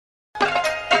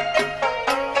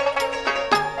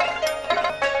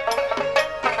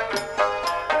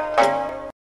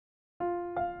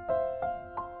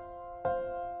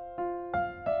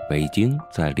北京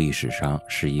在历史上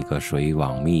是一个水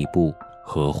网密布、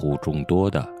河湖众多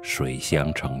的水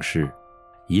乡城市，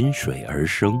因水而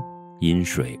生，因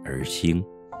水而兴。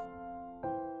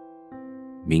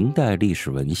明代历史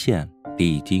文献《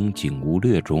帝京景物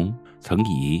略》中曾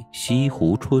以西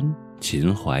湖春、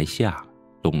秦淮夏、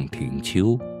洞庭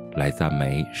秋来赞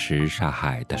美什刹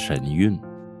海的神韵，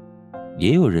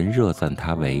也有人热赞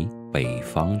它为北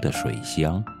方的水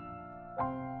乡。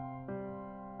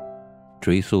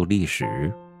追溯历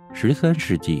史，13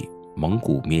世纪蒙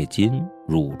古灭金，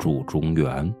入驻中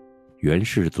原，元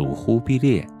世祖忽必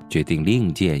烈决定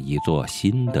另建一座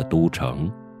新的都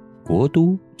城，国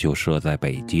都就设在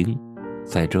北京，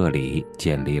在这里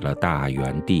建立了大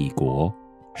元帝国。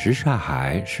什刹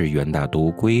海是元大都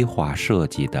规划设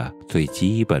计的最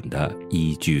基本的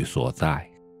依据所在。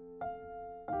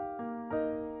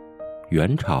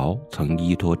元朝曾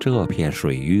依托这片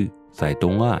水域，在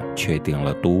东岸确定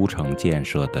了都城建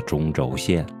设的中轴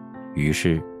线，于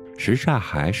是什刹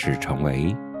海始成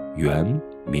为元、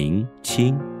明、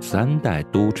清3代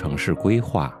都城市规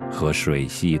划和水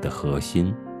系的核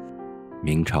心。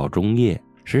明朝中叶，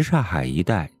什刹海一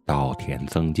带稻田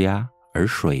增加，而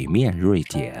水面锐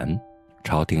减，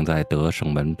朝廷在德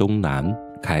胜门东南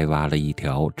开挖了一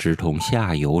条直通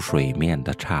下游水面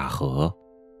的岔河，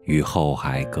与后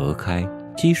海隔开，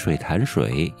积水潭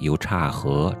水由岔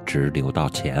河直流到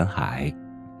前海，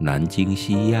南经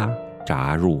西压，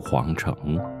闸入皇城，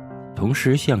同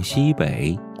时向西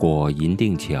北过银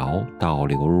锭桥倒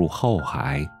流入后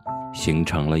海，形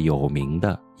成了有名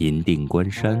的银锭关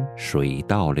山水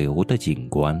倒流的景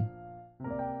观。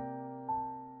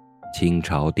清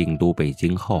朝定都北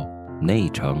京后，内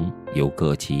城由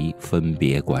各旗分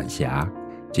别管辖，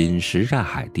今什刹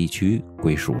海地区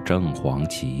归属正黄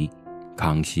旗。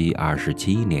康熙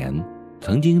27年，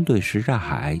曾经对什刹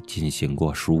海进行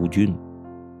过疏浚。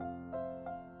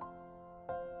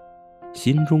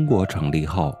新中国成立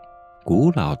后，古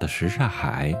老的什刹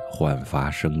海焕发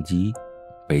生机。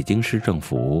北京市政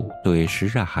府对什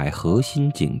刹海核心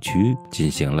景区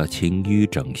进行了清淤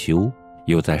整修，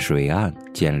又在水岸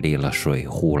建立了水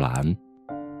护栏。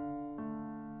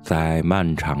在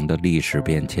漫长的历史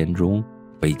变迁中，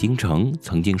北京城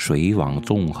曾经水网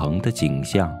纵横的景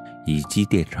象已积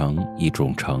淀成一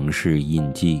种城市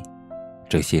印记，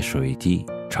这些水迹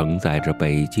承载着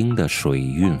北京的水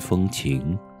韵风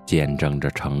情，见证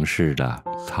着城市的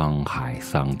沧海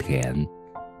桑田。